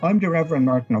I'm the Reverend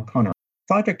Martin O'Connor.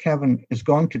 Father Kevin is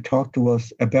going to talk to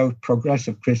us about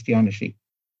progressive Christianity.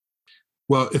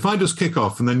 Well, if I just kick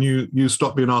off and then you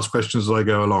stop me and ask questions as I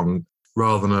go along,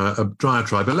 rather than a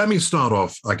diatribe. But let me start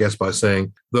off, I guess, by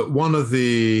saying that one of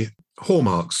the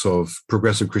hallmarks of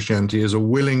progressive Christianity is a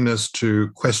willingness to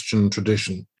question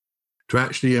tradition, to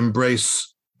actually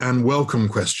embrace and welcome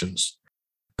questions.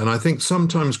 And I think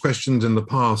sometimes questions in the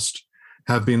past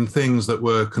have been things that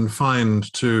were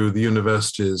confined to the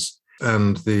universities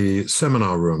and the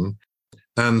seminar room.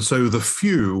 And so the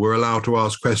few were allowed to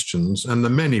ask questions and the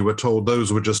many were told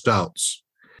those were just doubts.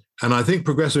 And I think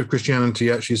progressive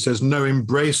Christianity actually says, no,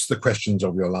 embrace the questions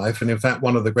of your life. And in fact,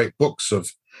 one of the great books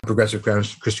of progressive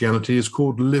Christianity is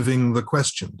called Living the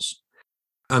Questions.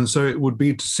 And so it would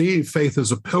be to see faith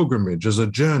as a pilgrimage, as a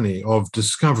journey of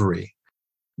discovery,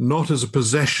 not as a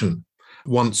possession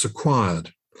once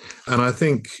acquired. And I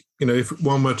think, if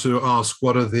one were to ask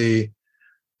what are the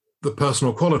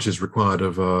personal qualities required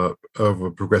of a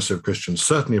progressive Christian,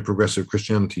 certainly a progressive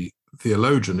Christianity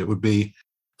theologian, it would be,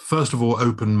 first of all,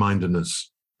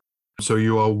 open-mindedness. So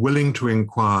you are willing to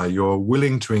inquire, you're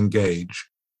willing to engage,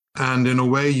 and in a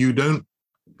way you don't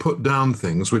put down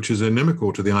things, which is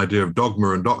inimical to the idea of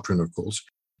dogma and doctrine, of course.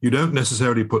 You don't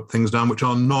necessarily put things down which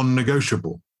are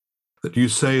non-negotiable. That you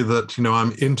say that,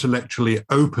 I'm intellectually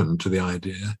open to the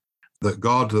idea that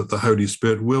God, that the Holy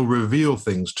Spirit will reveal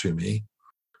things to me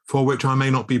for which I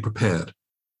may not be prepared.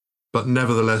 But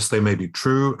nevertheless, they may be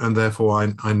true, and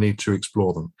therefore I need to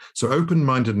explore them. So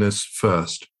open-mindedness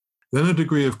first, then a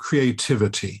degree of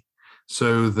creativity.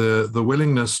 So the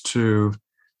willingness to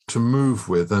move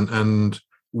with and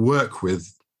work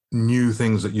with new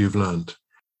things that you've learned.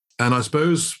 And I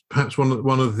suppose perhaps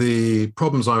one of the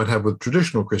problems I would have with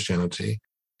traditional Christianity,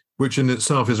 which in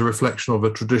itself is a reflection of a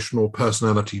traditional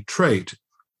personality trait,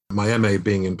 my MA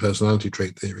being in personality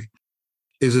trait theory,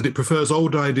 is that it prefers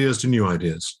old ideas to new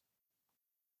ideas.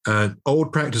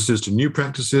 Old practices to new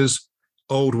practices,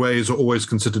 old ways are always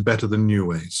considered better than new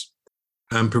ways.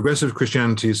 And progressive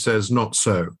Christianity says not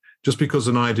so. Just because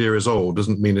an idea is old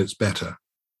doesn't mean it's better.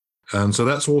 And so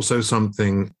that's also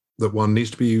something that one needs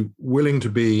to be willing to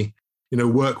be,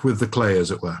 work with the clay,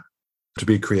 as it were, to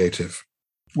be creative.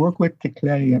 Work with the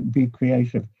clay and be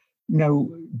creative. Now,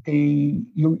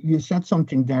 you said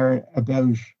something there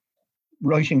about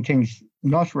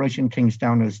not writing things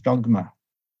down as dogma.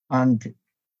 And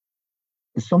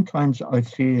sometimes I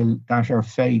feel that our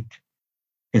faith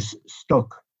is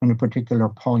stuck on a particular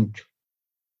point,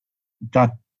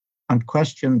 and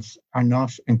questions are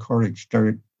not encouraged.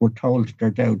 We're told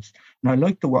they're doubts. And I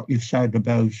like what you've said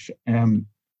about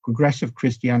progressive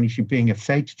Christianity being a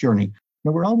faith journey.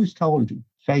 Now, we're always told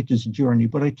faith is a journey,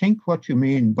 but I think what you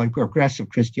mean by progressive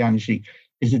Christianity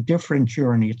is a different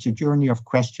journey. It's a journey of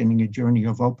questioning, a journey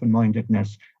of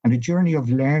open-mindedness, and a journey of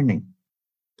learning.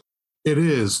 It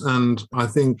is. And I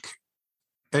think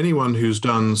anyone who's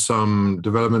done some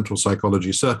developmental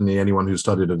psychology, certainly anyone who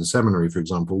studied at a seminary, for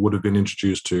example, would have been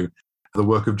introduced to the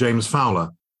work of James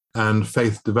Fowler and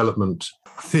faith development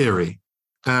theory.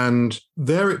 And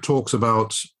there it talks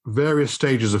about various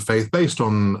stages of faith based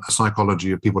on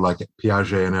psychology of people like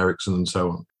Piaget and Erickson and so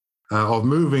on, of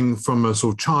moving from a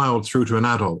sort of child through to an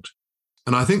adult.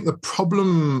 And I think the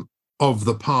problem of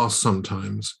the past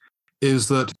sometimes is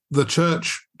that the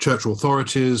church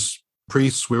authorities,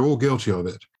 priests, we're all guilty of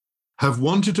it, have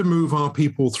wanted to move our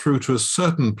people through to a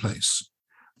certain place,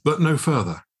 but no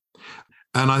further.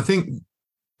 And I think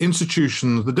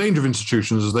the danger of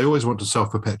institutions is they always want to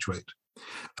self-perpetuate.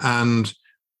 And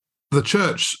the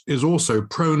church is also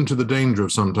prone to the danger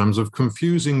of sometimes of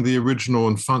confusing the original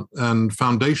and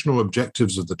foundational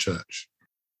objectives of the church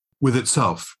with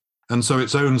itself. And so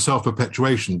its own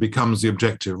self-perpetuation becomes the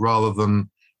objective rather than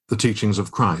the teachings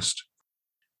of Christ.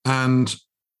 And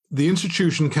the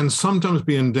institution can sometimes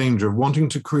be in danger of wanting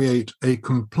to create a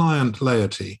compliant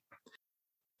laity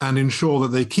and ensure that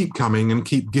they keep coming and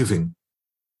keep giving.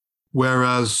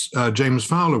 Whereas James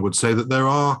Fowler would say that there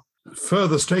are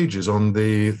further stages on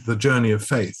the journey of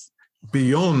faith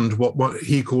beyond what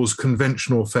he calls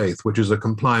conventional faith, which is a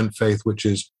compliant faith, which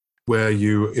is where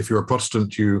if you're a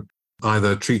Protestant, you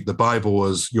either treat the Bible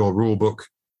as your rule book,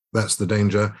 that's the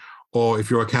danger, or if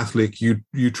you're a Catholic, you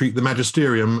treat the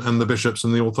magisterium and the bishops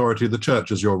and the authority of the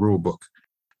church as your rule book,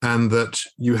 and that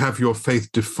you have your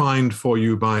faith defined for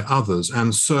you by others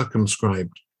and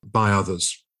circumscribed by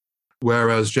others.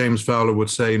 Whereas James Fowler would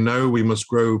say, no, we must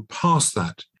grow past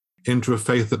that into a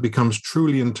faith that becomes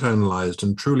truly internalized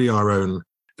and truly our own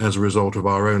as a result of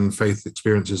our own faith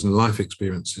experiences and life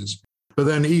experiences. But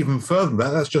then even further than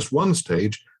that, that's just one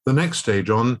stage. The next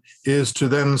stage on is to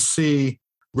then see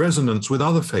resonance with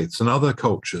other faiths and other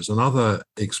cultures and other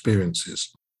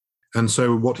experiences. And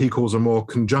so what he calls a more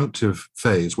conjunctive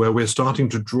phase, where we're starting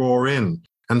to draw in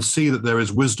and see that there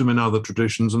is wisdom in other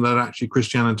traditions, and that actually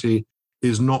Christianity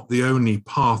is not the only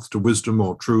path to wisdom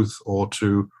or truth or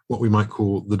to what we might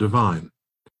call the divine.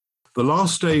 The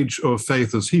last stage of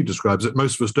faith, as he describes it,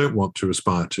 most of us don't want to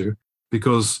aspire to,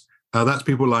 because that's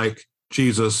people like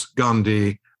Jesus,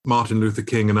 Gandhi, Martin Luther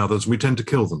King, and others. We tend to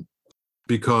kill them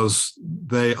because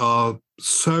they are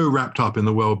so wrapped up in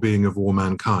the well-being of all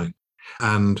mankind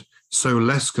and so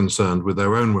less concerned with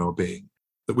their own well-being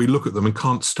that we look at them and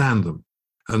can't stand them.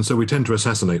 And so we tend to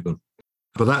assassinate them.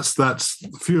 But that's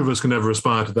few of us can ever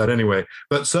aspire to that anyway.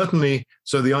 But certainly,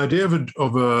 so the idea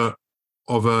of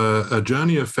a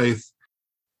journey of faith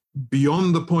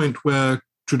beyond the point where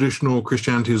traditional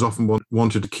Christianity has often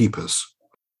wanted to keep us,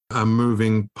 and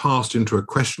moving past into a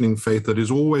questioning faith that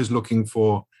is always looking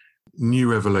for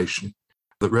new revelation.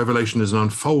 That revelation is an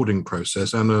unfolding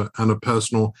process and a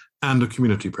personal and a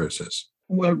community process.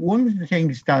 Well, one of the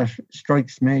things that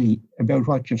strikes me about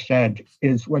what you've said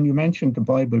is when you mentioned the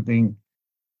Bible being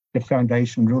the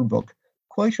foundation rule book,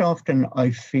 quite often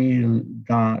I feel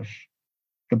that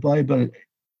the Bible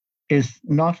is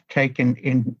not taken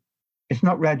in, it's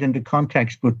not read in the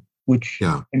context in which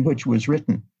it was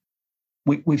written.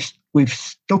 We've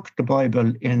stuck the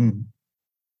Bible in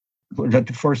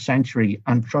the first century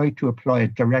and tried to apply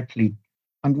it directly.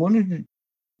 And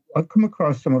I've come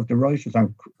across some of the writers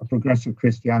on progressive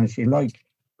Christianity, like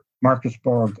Marcus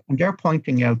Borg, and they're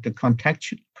pointing out the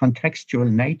contextual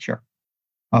nature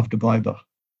of the Bible.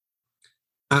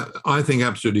 I think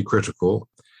absolutely critical.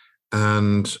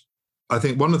 And I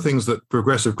think one of the things that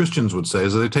progressive Christians would say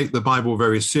is that they take the Bible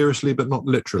very seriously, but not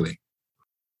literally.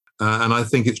 And I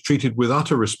think it's treated with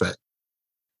utter respect,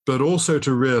 but also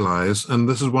to realize, and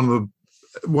this is one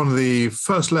of the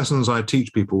first lessons I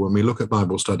teach people when we look at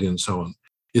Bible study and so on,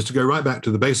 is to go right back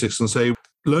to the basics and say,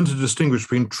 learn to distinguish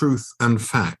between truth and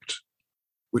fact,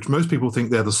 which most people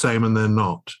think they're the same and they're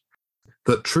not.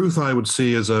 That truth I would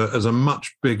see as a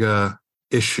much bigger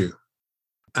issue.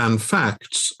 And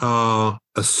facts are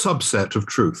a subset of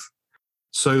truth,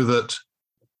 so that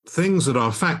things that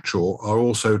are factual are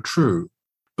also true,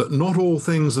 but not all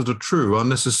things that are true are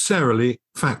necessarily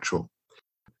factual.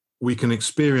 We can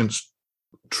experience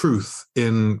truth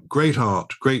in great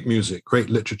art, great music, great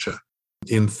literature,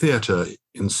 in theatre,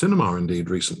 in cinema indeed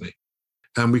recently.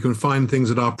 And we can find things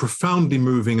that are profoundly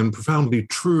moving and profoundly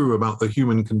true about the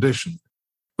human condition,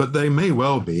 but they may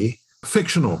well be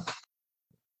fictional.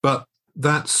 But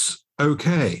that's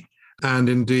okay. And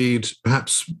indeed,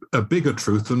 perhaps a bigger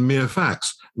truth than mere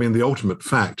facts. I mean, the ultimate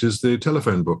fact is the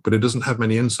telephone book, but it doesn't have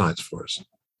many insights for us.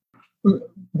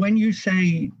 When you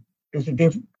say there's a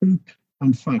difference truth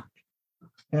and fact,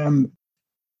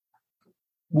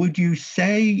 would you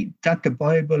say that the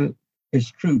Bible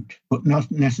is truth, but not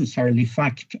necessarily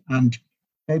fact? And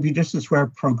maybe this is where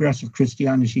progressive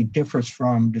Christianity differs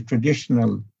from the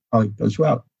traditional type as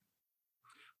well.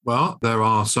 Well, there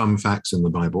are some facts in the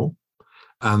Bible,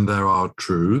 and there are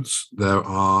truths, there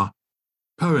are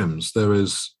poems, there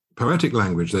is poetic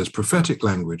language, there's prophetic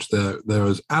language, there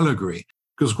is allegory.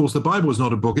 Because, of course, the Bible is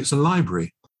not a book, it's a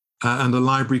library. And a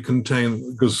library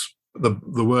contains, because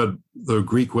the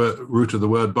Greek root of the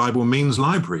word Bible means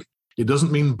library. It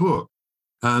doesn't mean book.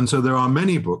 And so there are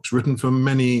many books written for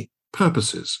many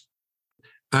purposes.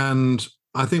 And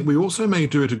I think we also may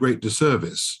do it a great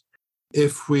disservice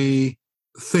if we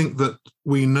think that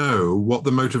we know what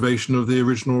the motivation of the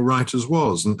original writers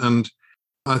was. And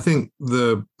I think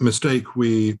the mistake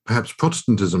perhaps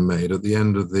Protestantism made at the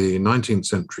end of the 19th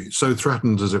century, so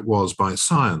threatened as it was by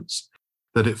science,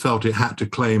 that it felt it had to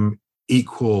claim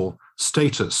equal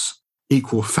status,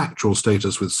 equal factual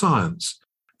status with science,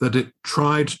 that it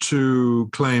tried to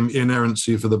claim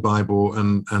inerrancy for the Bible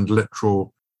and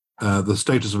literal, the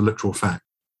status of literal fact.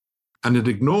 And it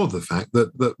ignored the fact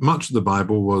that much of the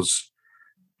Bible was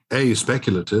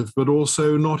speculative, but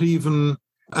also not even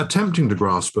attempting to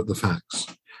grasp at the facts.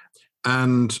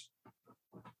 And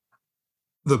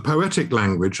the poetic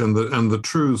language and the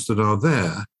truths that are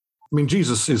there, I mean,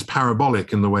 Jesus is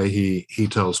parabolic in the way he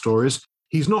tells stories.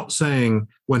 He's not saying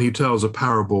when he tells a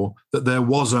parable that there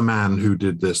was a man who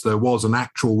did this, there was an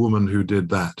actual woman who did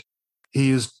that.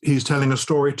 He's telling a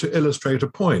story to illustrate a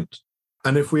point.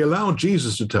 And if we allow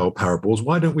Jesus to tell parables,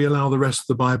 why don't we allow the rest of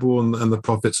the Bible and the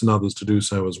prophets and others to do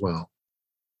so as well?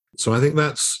 So I think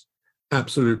that's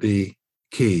absolutely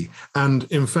key. And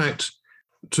in fact,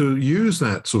 to use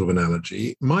that sort of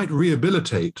analogy might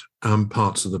rehabilitate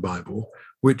parts of the Bible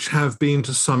which have been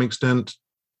to some extent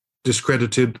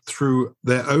discredited through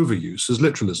their overuse as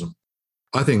literalism.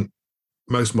 I think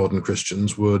most modern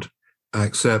Christians would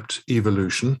accept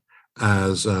evolution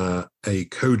as a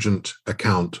cogent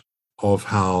account of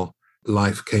how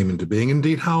life came into being.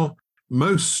 Indeed, how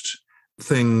most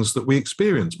things that we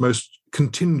experience, most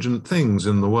contingent things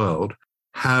in the world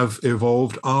have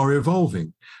evolved, are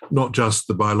evolving. Not just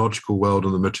the biological world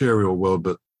and the material world,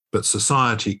 but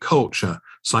society, culture,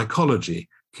 psychology,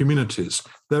 communities.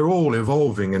 They're all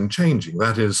evolving and changing.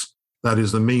 That is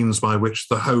the means by which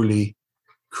the holy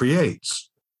creates.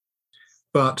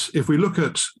 But if we look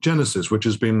at Genesis, which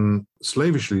has been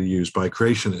slavishly used by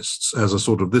creationists as a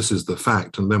sort of this is the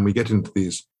fact, and then we get into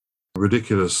these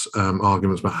ridiculous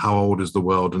arguments about how old is the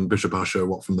world, and Bishop Ussher,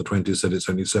 from the 20s, said it's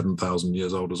only 7,000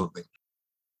 years old or something.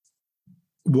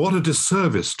 What a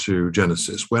disservice to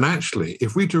Genesis, when actually,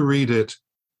 if we to read it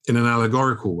in an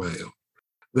allegorical way,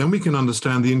 then we can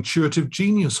understand the intuitive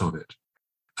genius of it.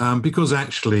 Because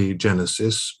actually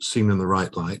Genesis, seen in the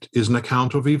right light, is an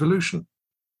account of evolution.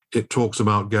 It talks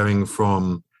about going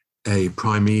from a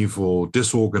primeval,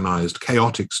 disorganized,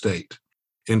 chaotic state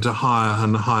into higher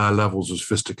and higher levels of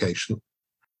sophistication.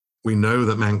 We know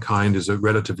that mankind is a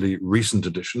relatively recent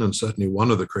addition, and certainly one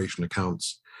of the creation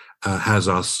accounts has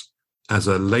us as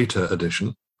a later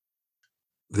addition.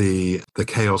 The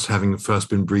chaos having first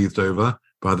been breathed over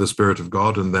by the Spirit of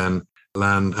God, and then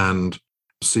land and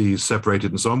seas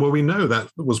separated and so on. Well, we know that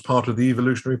was part of the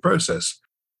evolutionary process.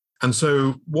 And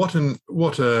so what an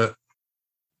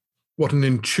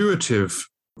intuitive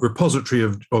repository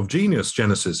of genius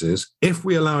Genesis is, if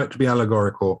we allow it to be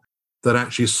allegorical, that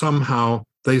actually somehow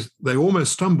they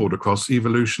almost stumbled across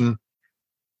evolution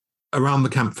around the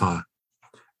campfire,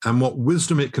 and what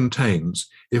wisdom it contains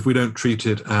if we don't treat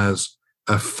it as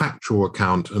a factual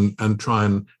account and try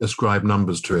and ascribe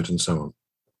numbers to it and so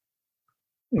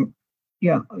on.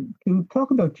 Yeah, to talk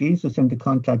about Jesus in the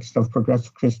context of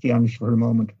progressive Christianity for a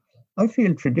moment, I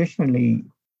feel traditionally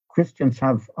Christians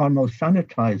have almost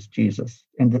sanitized Jesus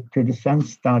to the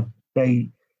sense that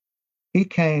he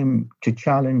came to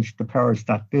challenge the powers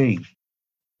that be,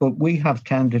 but we have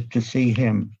tended to see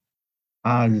him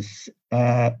as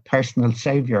a personal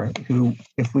savior who,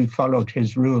 if we followed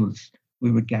his rules,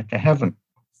 we would get to heaven.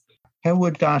 How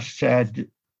would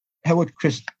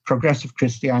progressive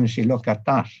Christianity look at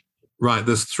that? Right,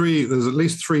 there's at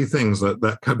least three things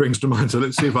that brings to mind. So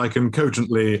let's see if I can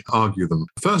cogently argue them.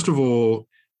 First of all,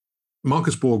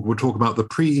 Marcus Borg would talk about the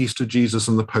pre-Easter Jesus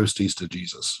and the post-Easter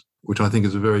Jesus, which I think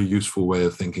is a very useful way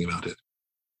of thinking about it.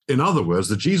 In other words,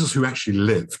 the Jesus who actually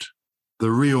lived,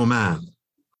 the real man,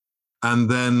 and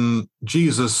then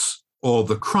Jesus, or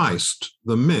the Christ,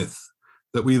 the myth,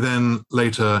 that we then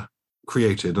later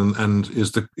created and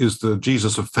is the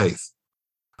Jesus of faith.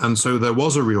 And so there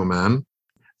was a real man,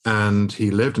 and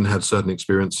he lived and had certain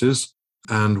experiences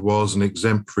and was an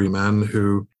exemplary man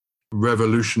who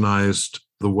revolutionized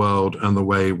the world and the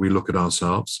way we look at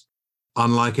ourselves,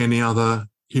 unlike any other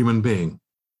human being.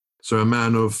 So a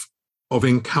man of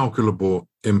incalculable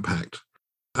impact.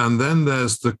 And then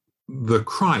there's the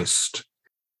Christ,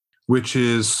 which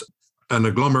is an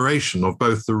agglomeration of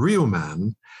both the real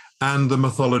man and the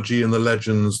mythology and the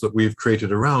legends that we've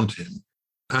created around him.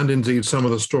 And indeed, some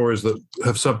of the stories that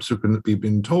have subsequently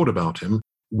been told about him,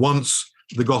 once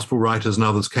the gospel writers and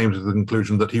others came to the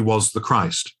conclusion that he was the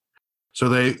Christ. So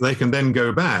they can then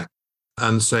go back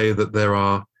and say that there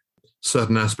are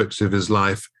certain aspects of his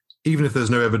life, even if there's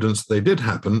no evidence that they did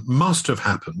happen, must have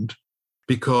happened,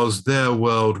 because their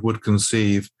world would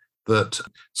conceive that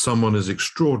someone as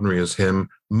extraordinary as him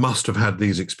must have had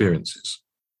these experiences.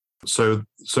 So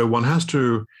one has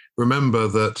to remember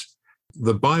that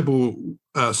the Bible,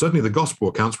 certainly the gospel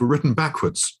accounts, were written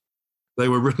backwards. They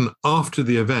were written after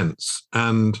the events.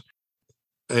 And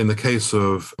in the case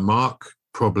of Mark,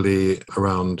 probably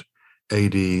around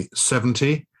AD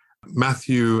 70,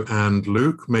 Matthew and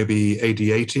Luke, maybe AD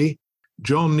 80,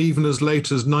 John even as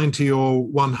late as 90 or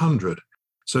 100.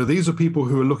 So these are people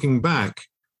who are looking back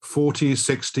 40,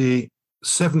 60,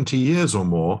 70 years or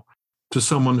more to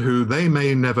someone who they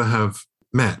may never have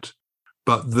met,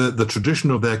 but the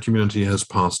tradition of their community has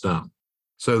passed down.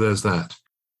 So there's that.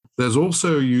 There's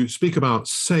also, you speak about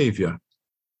Savior.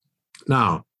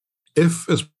 Now, if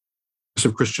as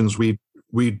Christians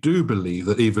we do believe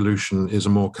that evolution is a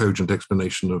more cogent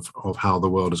explanation of how the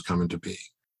world has come into being,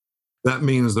 that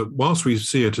means that whilst we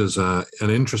see it as an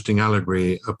interesting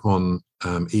allegory upon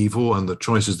evil and the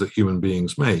choices that human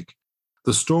beings make,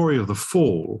 the story of the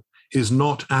fall is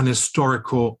not an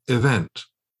historical event.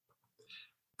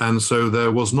 And so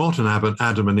there was not an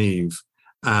Adam and Eve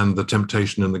and the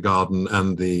temptation in the garden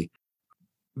and the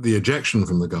ejection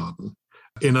from the garden.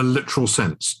 in a literal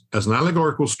sense. As an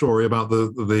allegorical story about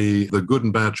the good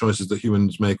and bad choices that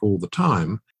humans make all the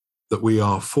time, that we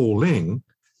are falling,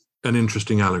 an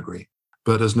interesting allegory.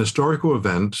 But as an historical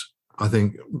event, I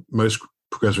think most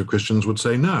progressive Christians would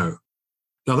say no.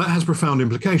 Now, that has profound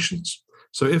implications.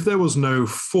 So if there was no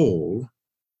fall,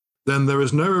 then there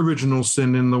is no original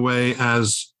sin in the way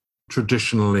as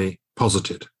traditionally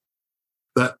posited.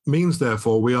 That means,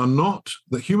 therefore,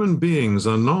 that human beings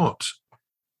are not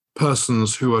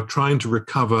persons who are trying to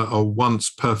recover a once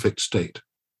perfect state.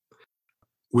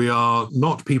 We are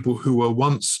not people who were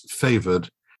once favored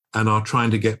and are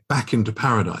trying to get back into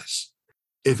paradise.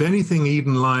 If anything,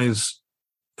 Eden lies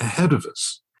ahead of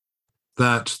us,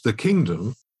 that the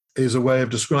kingdom is a way of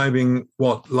describing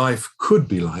what life could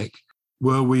be like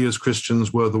were we as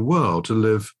Christians were the world, to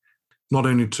live not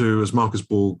only to, as Marcus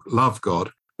Borg, love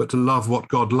God, but to love what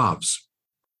God loves,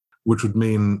 which would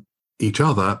mean each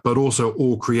other, but also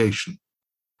all creation.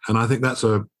 And I think that's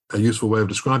a useful way of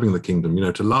describing the kingdom,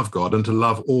 to love God and to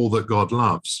love all that God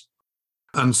loves.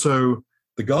 And so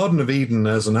the Garden of Eden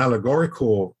as an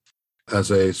allegorical,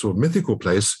 as a sort of mythical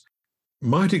place,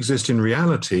 might exist in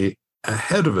reality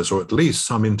ahead of us, or at least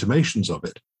some intimations of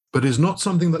it, but is not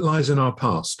something that lies in our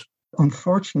past.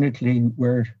 Unfortunately,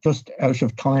 we're just out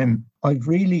of time. I've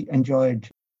really enjoyed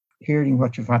hearing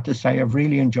what you've had to say. I've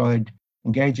really enjoyed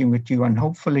engaging with you, and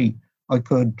hopefully I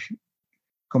could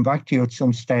come back to you at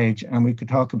some stage and we could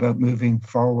talk about moving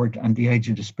forward and the age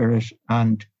of the Spirit,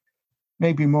 and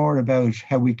maybe more about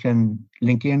how we can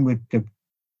link in with the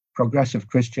Progressive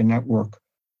Christian Network.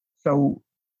 So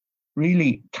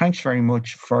really, thanks very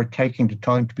much for taking the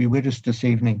time to be with us this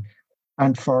evening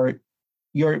and for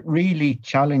your really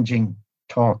challenging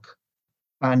talk.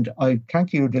 And I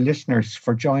thank you, the listeners,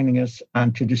 for joining us,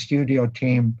 and to the studio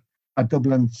team at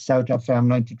Dublin South FM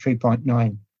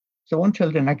 93.9. So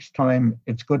until the next time,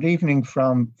 it's good evening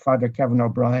from Father Kevin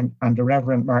O'Brien and the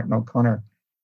Reverend Martin O'Connor.